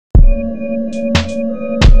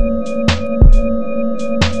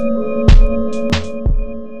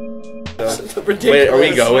ridiculous. Wait, are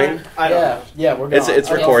we going? I don't know. Yeah, we're going.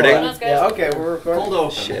 It's recording? Yeah. Okay, we're recording. Cold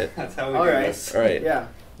open. Shit. That's how we All do right. this. All right. Yeah,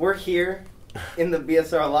 we're here in the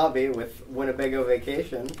BSR lobby with Winnebago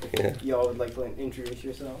Vacation. Yeah. If y'all would like to introduce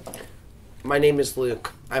yourself. My name is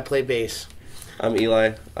Luke. I play bass. I'm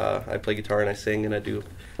Eli. I play guitar and I sing and I do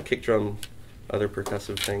kick drum, other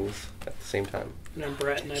percussive things at the same time. And I'm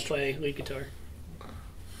Brett, and I play lead guitar.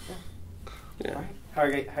 Yeah. All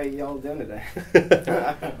right. How y'all doing today?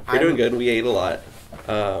 We're doing good. We ate a lot.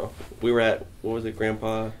 We were at, what was it,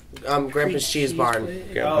 Grandpa's Grandpa's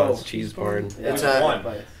Cheesebarn. Cheesebarn. Yeah,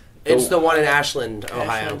 It's a the one in Ashland, Ohio.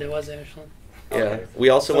 Ashland, it was Ashland. Yeah. We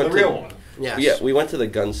also went the to real one. Yes. Yeah, we went to the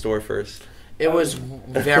gun store first. It was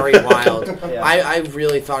very wild. Yeah. I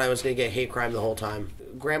really thought I was going to get hate crime the whole time.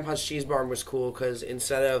 Grandpa's Cheesebarn was cool because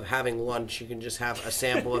instead of having lunch, you can just have a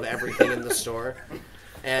sample of everything in the store.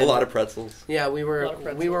 And A lot of pretzels. yeah, we A lot of were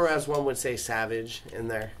pretzels. as one would say savage in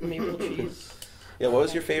there. Maple cheese. Yeah, what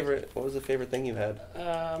was the favorite thing you had?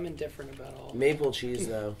 I'm indifferent about all. Maple cheese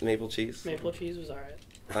though. Maple cheese? Maple cheese was alright.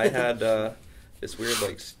 I had this weird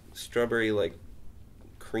like strawberry like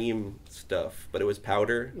cream stuff, but it was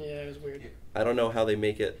powder. Yeah, it was weird. I don't know how they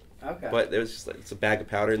make it, Okay. but it was just like it's a bag of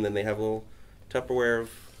powder, and then they have a little Tupperware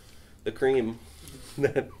of the cream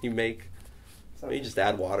that you make. So, Maybe just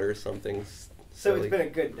add water or something. so silly. it's been a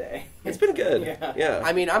good day. It's been good. Yeah. Yeah.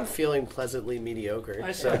 I mean, I'm feeling pleasantly mediocre.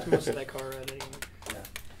 I sucked most of that car already.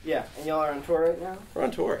 Yeah, and y'all are on tour right now? We're on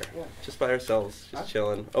tour, Yeah. just by ourselves, just Okay.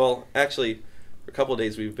 chilling. Well, actually, for a couple of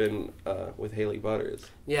days we've been with Haley Butters,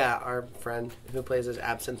 Yeah, our friend who plays as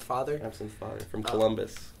Absinthe Father. Absinthe Father from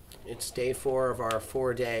Columbus. It's day 4 of our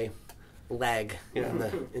 4-day leg Yeah.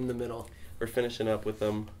 in the middle. We're finishing up with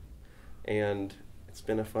them, and it's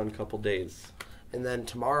been a fun couple days. And then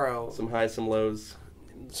tomorrow, Some highs, some lows.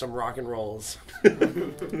 some rock and rolls.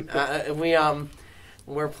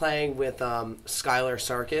 We're playing with Skylar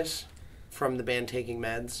Sarkis from the band Taking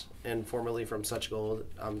Meds and formerly from Such Gold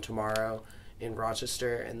tomorrow in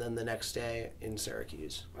Rochester, and then the next day in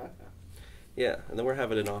Syracuse. Okay. Yeah, and then we're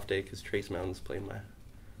having an off day because Trace Mountain's playing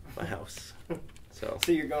my house. So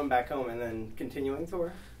So you're going back home and then continuing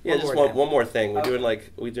tour? yeah, One just more one, day. one more thing. We're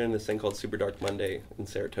Okay. doing this thing called Super Dark Monday in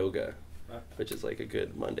Saratoga, Okay. which is like a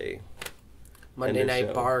good Monday Monday Ender night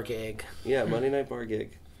show. bar gig. Yeah, Monday night bar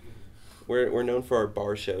gig. We're known for our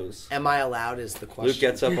bar shows. Am I allowed is the question. Luke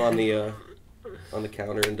gets up on the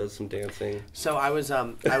counter and does some dancing. So I was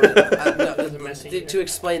no, messy. to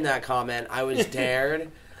explain that comment, I was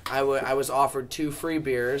dared. I was offered 2 free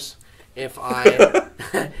beers if I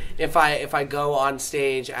if I go on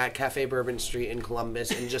stage at Cafe Bourbon Street in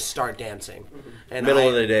Columbus and just start dancing. And Middle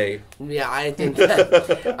of the day, Yeah, I think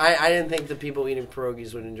that, I didn't think the people eating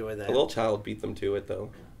pierogies would enjoy that. a little child beat them to it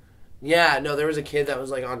though. Yeah, no, there was a kid that was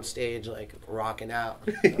like on stage like rocking out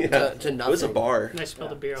Yeah, to nothing. it was a bar. And I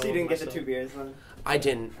spilled a beer all So you over didn't get the myself. 2 beers then? I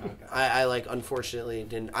didn't. Okay. I like unfortunately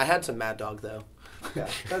didn't. I had some Mad Dog though. Yeah,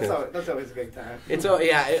 that's always a good time. It's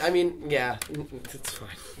yeah. I mean yeah, it's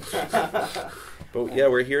fine. But yeah,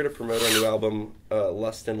 we're here to promote our new album,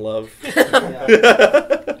 Lust and Love.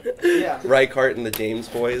 Yeah. Yeah. Reichardt and the James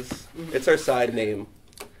Boys. It's our side name.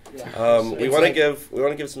 Yeah. We It's want to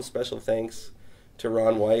like- give some special thanks to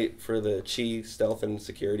Ron White for the Chi Stealth and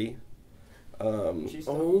Security. Cheese stealth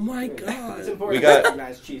Oh my and security. God. It's important We to got-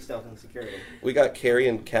 recognize cheese stealth and security. We got Carrie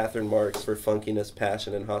and Catherine Marks for funkiness,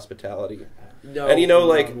 passion, and hospitality. No And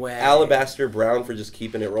like way. Alabaster Brown for just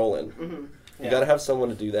keeping it rolling. Mm-hmm. You gotta have someone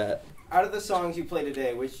to do that. Out of the songs you play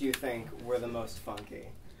today, which do you think were the most funky?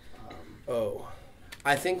 Oh.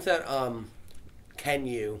 I think that Can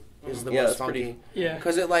You is the Yeah, most that's funky pretty- Yeah.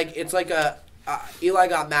 because it's like a. Eli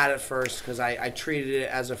got mad at first because I treated it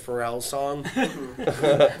as a Pharrell song because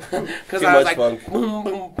Too I was much like funk. boom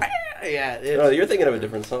boom bah. Yeah. No, you're thinking of a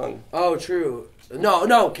different song. Oh, true.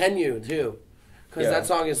 No, Can You too? Because Yeah. that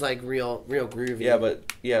song is like real groovy.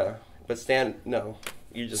 But Stan, no.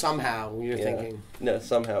 You just Somehow you're yeah. thinking. No,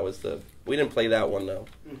 somehow is the. We didn't play that one though.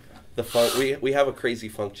 Okay. The funk. We have a crazy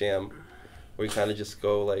funk jam, where we kind of just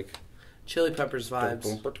go like. Chili Peppers vibes.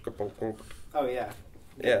 Oh yeah.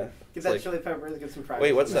 Yeah. Get It's that like, chili peppers. Get some fries.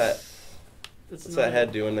 wait, what's that? That's What's that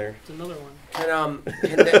head doing there? It's another one.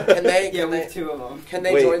 Can they Yeah, we have 2 of them. can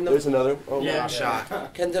they Wait, join the there's another. Oh, Yeah. Oh,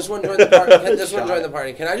 shot? Can this one join the party? Can this one Shot. join the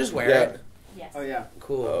party? Can I just wear Yeah. it? Yes. Oh yeah.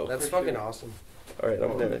 Cool. Oh, That's for fucking sure. awesome. All right,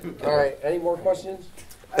 I'm gonna. All right. Any more questions?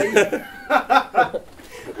 Yeah.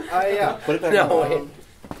 Put it back No, on. wait.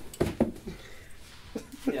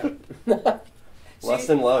 Yeah. Lust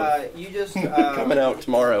and Love. You just Coming out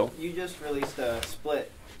tomorrow. You just released a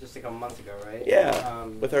split just a couple months ago, right? Yeah,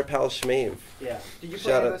 with our pal Shmave. Yeah. Did you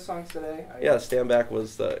play Shout any out- of those songs today? Yeah, Stand Back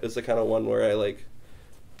was the kind of one where I like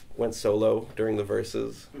went solo during the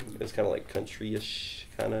verses. Mhm. It's kind of like country-ish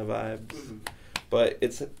kind of vibes, Mhm. but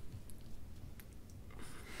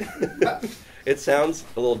it sounds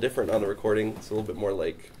a little different on the recording. It's a little bit more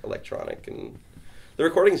like electronic, and the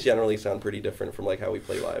recordings generally sound pretty different from like how we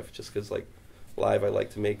play live. Just because like live, I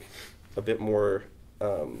like to make a bit more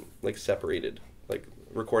like separated. Like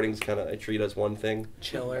recordings, kind of I treat as one thing,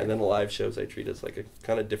 Chiller. and then the live shows I treat as like a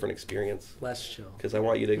kind of different experience. Less chill. Because I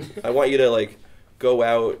want you to like go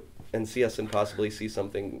out and see us and possibly see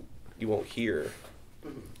something you won't hear,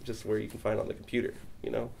 just where you can find on the computer. You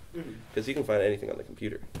know, because you can find anything on the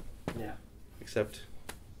computer. Yeah. Except,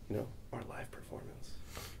 our live performance.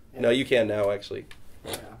 Yeah. No, you can now, actually,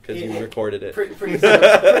 Yeah. because you recorded it. Pretty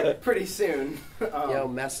soon. Pretty soon. Yo,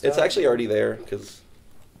 messed up. It's actually already there, because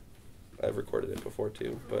I've recorded it before,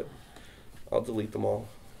 too, but I'll delete them all.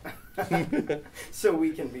 So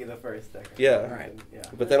we can be the first. Yeah. Right. Yeah.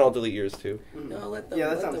 But then I'll delete yours, too. No, let them, Yeah,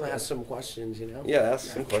 that let sounds them good. ask some questions, you know? Yeah,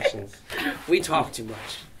 ask some questions. We talk too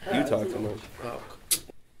much. You talk too much. Oh.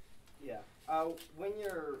 Yeah. When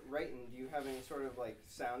you're writing, do you have any sort of like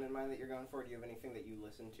sound in mind that you're going for? Do you have anything that you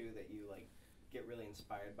listen to that you like get really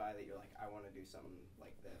inspired by? That you're like, I want to do something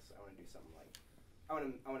like this. I want to do something like, I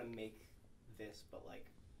want to make this, but like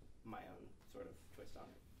my own sort of twist on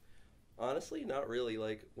it. Honestly, not really.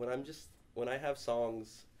 Like when I have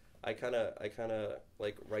songs, I kind of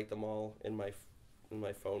like write them all in my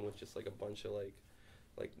phone with just like a bunch of like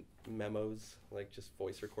memos, like just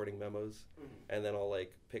voice recording memos, and then I'll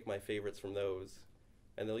like pick my favorites from those,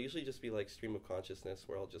 and they'll usually just be like stream of consciousness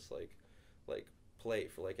where I'll just like play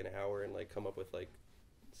for like an hour and like come up with like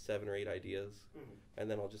 7 or 8 ideas,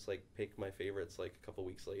 and then I'll just like pick my favorites like a couple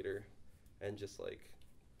weeks later, and just like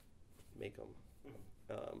make them.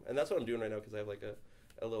 And that's what I'm doing right now because I have like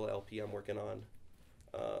a little LP I'm working on,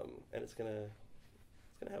 and it's gonna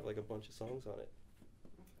have like a bunch of songs on it.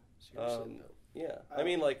 Seriously, though. Yeah, I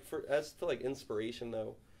mean, like as to like inspiration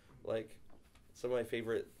though, like some of my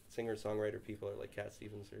favorite singer-songwriter people are like Cat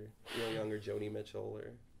Stevens or Neil Young or Joni Mitchell,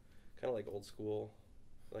 or kind of like old school,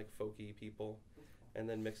 like folky people, and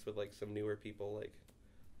then mixed with like some newer people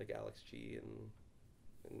like Alex G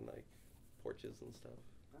and like Porches and stuff.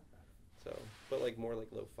 So, but like more like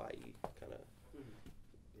lo-fi kind of,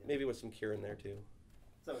 maybe with some Cure in there too.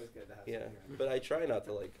 It's always good to have. Yeah, some but I try not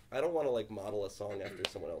to like. I don't want to like model a song after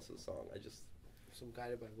someone else's song. I just. Some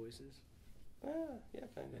guided by voices. Yeah,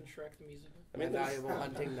 kind And of. Shrek the musical. I mean, My valuable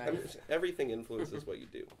hunting I mean, knife. everything influences what you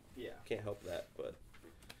do. Yeah. Can't help that, but.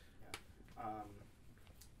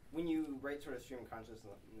 When you write sort of stream of consciousness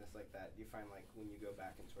like that, do you find like when you go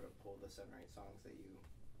back and sort of pull the 7 or 8 songs that you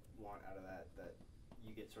want out of that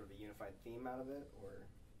you get sort of a unified theme out of it, or?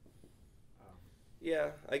 Yeah,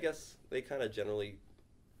 I guess they kind of generally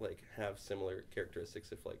like have similar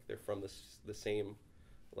characteristics. If like they're from the same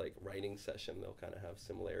like writing session, they'll kind of have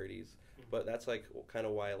similarities. But that's like kind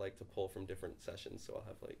of why I like to pull from different sessions. So I'll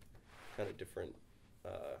have like kind of different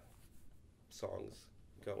songs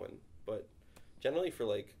going. But generally for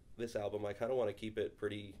like this album, I kind of want to keep it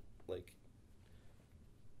pretty like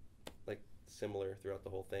similar throughout the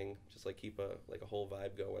whole thing. Just like keep a whole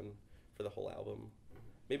vibe going for the whole album.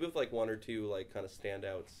 Maybe with like 1 or 2 like kind of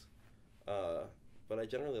standouts. But I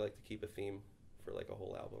generally like to keep a theme for like a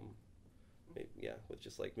whole album. Maybe, yeah, with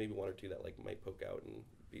just like maybe 1 or 2 that like might poke out and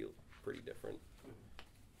be pretty different.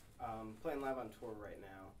 Playing live on tour right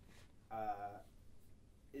now,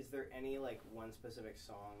 is there any like one specific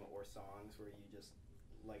song or songs where you just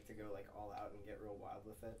like to go like all out and get real wild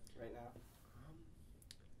with it right now?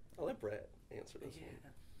 I'll let Brett answer this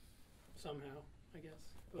one. Somehow, I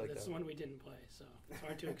guess. But Like that's that. the one we didn't play, so it's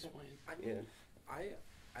hard to explain. I mean,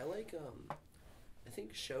 I like I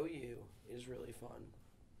think Show You is really fun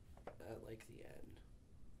at like the end.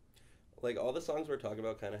 Like all the songs we're talking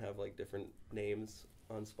about kind of have like different names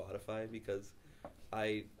on Spotify because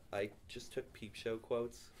I just took Peep Show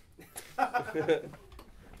quotes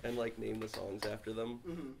and like named the songs after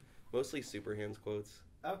them. Mostly Superhands quotes.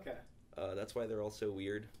 Okay. That's why they're all so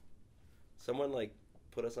weird. Someone like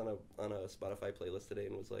put us on a Spotify playlist today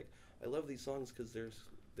and was like, I love these songs because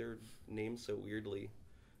they're named so weirdly,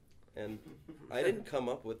 and I didn't come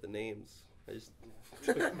up with the names. I just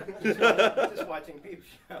just watching Peep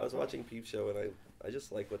Show. I was watching Peep Show and I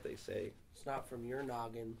just like what they say. It's not from your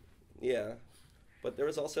noggin. Yeah, but there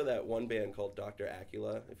was also that one band called Dr.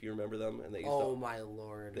 Acula, if you remember them, and they used My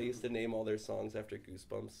lord. they used to name all their songs after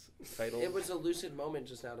Goosebumps titles. It was a lucid moment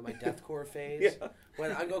just now to my deathcore phase. Yeah.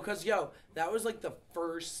 When I go, because, that was like the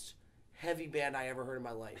first heavy band I ever heard in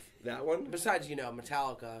my life. That one? Besides,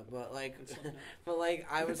 Metallica, but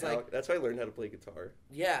I was like, That's how I learned how to play guitar.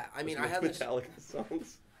 yeah, I mean, I had this, Metallica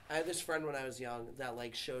songs. I had this friend when I was young that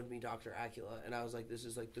like showed me Dr. Acula, and I was like, "This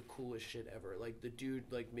is like the coolest shit ever." Like the dude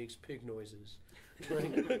like makes pig noises,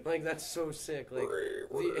 like that's so sick. Like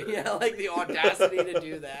like the audacity to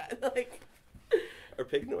do that. Like, Are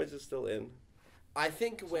pig noises still in? I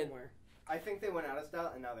think when Somewhere. I think they went out of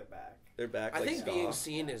style and now they're back. They're back. I like think ska. being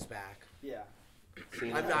seen is back. Yeah.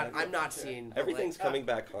 Seen I'm is not. back. I'm not seen. but, Everything's like, coming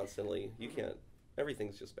back constantly. You can't.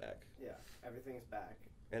 Everything's just back, Yeah. Everything's back.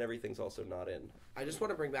 and everything's also not in. I just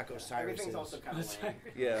want to bring back Osiris. Everything's also kind of lame.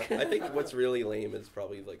 Yeah, I think what's really lame is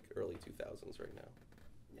probably like early 2000s right now,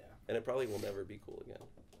 Yeah. and it probably will never be cool again.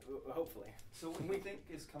 Hopefully. So what do we think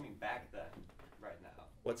is coming back then, right now?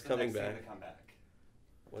 What's the coming next thing back? to come back?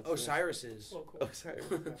 What's the- Osiris's. Well, cool. Oh, sorry.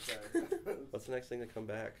 What's the next thing to come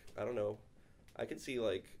back? I don't know. I could see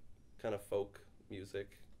like kind of folk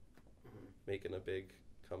music Mhm. making a big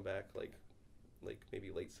comeback, like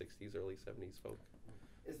maybe late 60s, early 70s folk.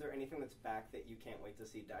 Is there anything that's back that you can't wait to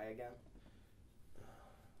see die again?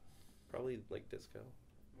 Probably like disco.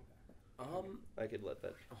 I could let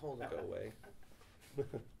that Hold on. go away.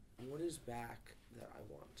 What is back that I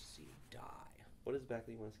want to see die? What is back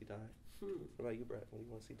that you want to see die? What about you, Brett? What do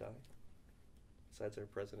you want to see die? Besides our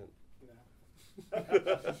president.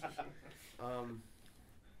 No.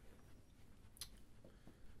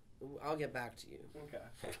 I'll get back to you.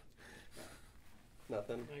 Okay.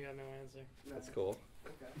 Nothing? I got no answer. No. That's cool.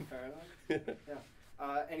 Okay. Fair enough.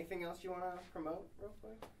 Yeah. Anything else you want to promote real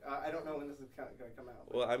quick? I don't know when this is going to come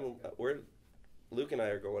out. Well, Luke and I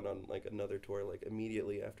are going on like another tour like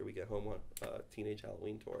immediately after we get home on Teenage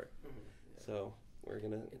Halloween tour. Mhm. So we're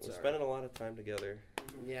It's our- spending a lot of time together,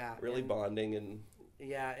 Yeah. really and, bonding and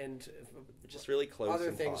Yeah, and just really close. other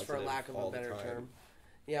and things for positive lack of all a the better time. term.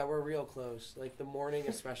 Yeah, we're real close. Like the morning,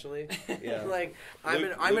 especially. Yeah. Like I'm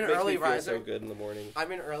Luke an makes early me feel riser. so good in the morning.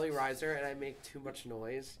 I'm an early riser, and I make too much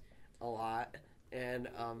noise, a lot. And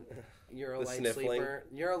you're a The light sniffling. sleeper.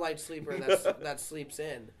 You're a light sleeper that sleeps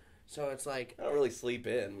in. So it's like I don't really sleep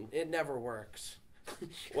in. it never works.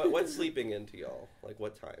 What's sleeping in to y'all? Like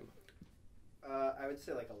what time? I would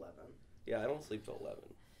say like 11. Yeah, I don't sleep till 11.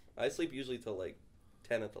 I sleep usually till like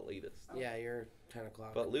 10 at the latest. Yeah, you're 10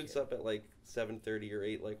 o'clock. But Luke's kid. up at like 7:30 or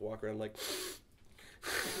 8, like walk around like.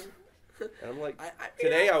 And I'm like,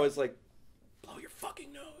 today I was like, blow your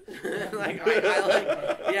fucking nose. like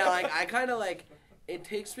I kind of like. It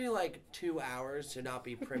takes me like 2 hours to not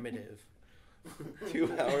be primitive.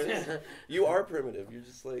 2 hours. You are primitive. You're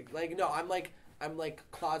just like. Like no, I'm like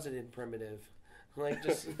closeted primitive. Like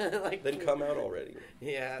just like Then come out already.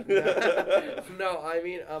 Yeah. No, I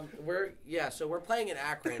mean so we're playing in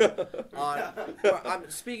Akron I'm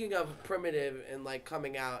speaking of primitive and like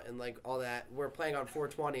coming out and like all that. We're playing on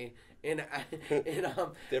 420 in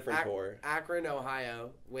Different tour. Akron,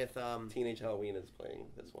 Ohio with Teenage Halloween is playing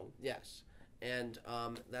this one. yes. And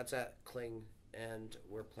that's at Kling, and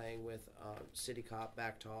we're playing with City Cop,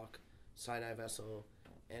 Backtalk, Sinai Vessel,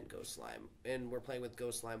 and Ghost Slime. And we're playing with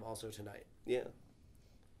Ghost Slime also tonight. Yeah.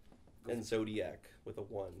 And Zodiac with a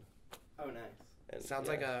 1. Oh, nice. And, Sounds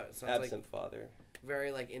yeah, like Absent Father.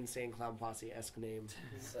 very like Insane Clown Posse-esque name.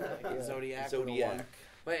 Yeah. Zodiac. With a Zodiac. 1.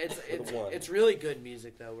 But With a 1. it's really good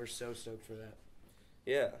music though. We're so stoked for that.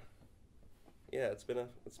 Yeah. Yeah, it's been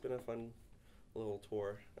a fun little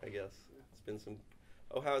tour, I guess. It's been some.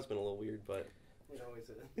 Ohio's been a little weird, but It always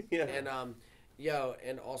is. yeah. And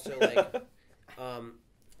and also like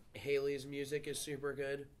Haley's music is super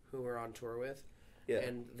good, who we're on tour with. Yeah.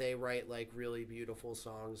 And they write like really beautiful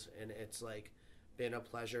songs, and it's like been a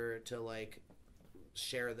pleasure to like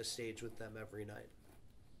share the stage with them every night.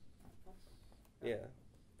 Yeah.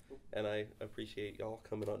 And I appreciate y'all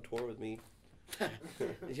coming on tour with me.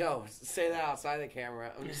 Yo, say that outside the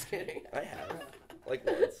camera. I'm just kidding. I have. Like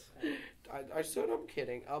once. I said I'm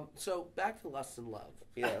kidding. So back to Lust and Love.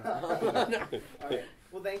 Yeah. All right.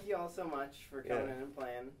 Well, thank you all so much for coming Yeah. in and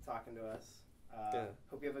playing, talking to us. Yeah.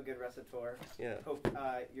 Hope you have a good rest of tour. Yeah. Hope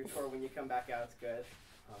your tour, when you come back out, is good.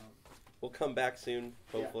 We'll come back soon,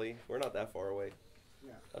 hopefully. We're not that far away.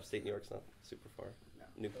 Yeah. Upstate New York's not super far. No.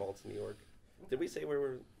 New Paltz, New York. Did we say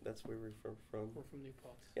that's where we're from? We're from New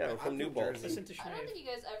Paltz. Yeah, we're I'm from New from Paltz. Jersey. Listen to I don't Sinead. think you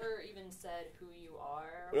guys ever even said who you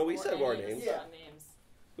are. No, we or said any our of the names. Yeah. song names.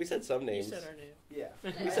 We said some You names. said our name. Yeah.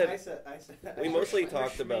 We said- I said. We mostly I'm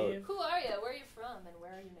talked about. Shmeev. Who are you? Where are you from? And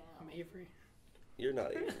where are you now? I'm Avery. You're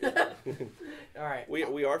not Avery. All right.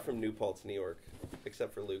 We are from New Paltz, New York,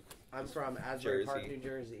 except for Luke. I'm from Asbury Park, Jersey. New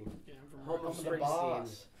Jersey. Yeah, I'm from Home of Home of the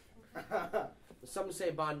Springsteen. boss. Some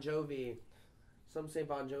say Bon Jovi. Some say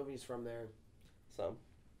Bon Jovi's from there. Some.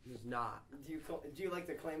 He's not. Do you like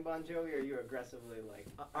to claim Bon Jovi, or are you aggressively like?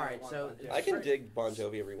 All right, so Bon Jovi? I can dig Bon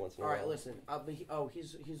Jovi every once in a All while. right, listen.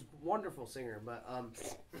 He's a wonderful singer, but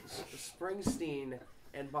Springsteen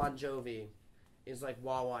and Bon Jovi is like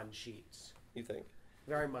Wawa and Sheetz. You think?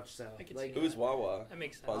 Very much so. I can Like see Who's Wawa? That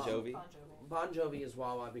makes sense. Bon Jovi? Bon Jovi. Bon Jovi is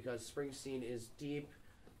Wawa because Springsteen is deep,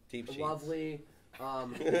 Deep Sheets. lovely,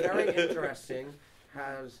 very interesting,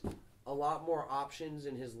 has a lot more options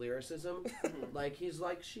in his lyricism. Like he's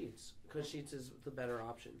like Sheetz because Sheetz is the better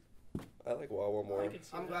option. I like Wawa more. I can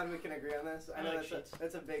see I'm that. glad we can agree on this. I I know like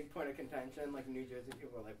that's a big point of contention. Like New Jersey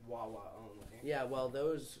people are like Wawa only. Yeah, well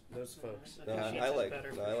those folks. I No, think Sheetz I is like better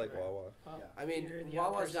no, for I like sure. Wawa. Oh, Yeah. I mean, you're the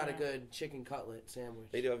Wawa's odd got a person good chicken cutlet sandwich.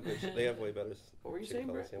 They do have good. They have way better. What were you chicken saying,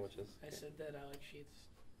 cutlet Brett? sandwiches. I said that I like Sheetz.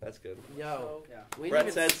 That's good. Yo, Yeah. we Brett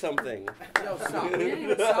didn't said something. No, stop. We didn't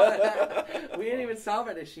even solve it. We didn't even solve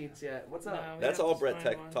it as Sheetz yet. What's up? No, we That's have all to Brett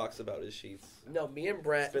find one. talks about is sheets. No, me and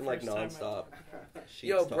Brett. It's been like First time nonstop. Sheets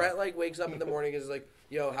Yo, talk. Brett like wakes up in the morning and is like,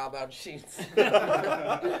 "Yo, how about Sheetz?"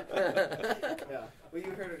 Yeah. Well, you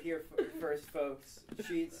heard it here first, folks.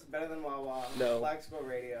 Sheetz better than Wawa. No. Black Squirrel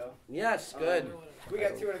Radio. Yes, good. We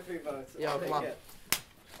got 2 out of 3 votes. Yeah, I'll come take on. it.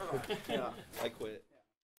 Yeah. I quit.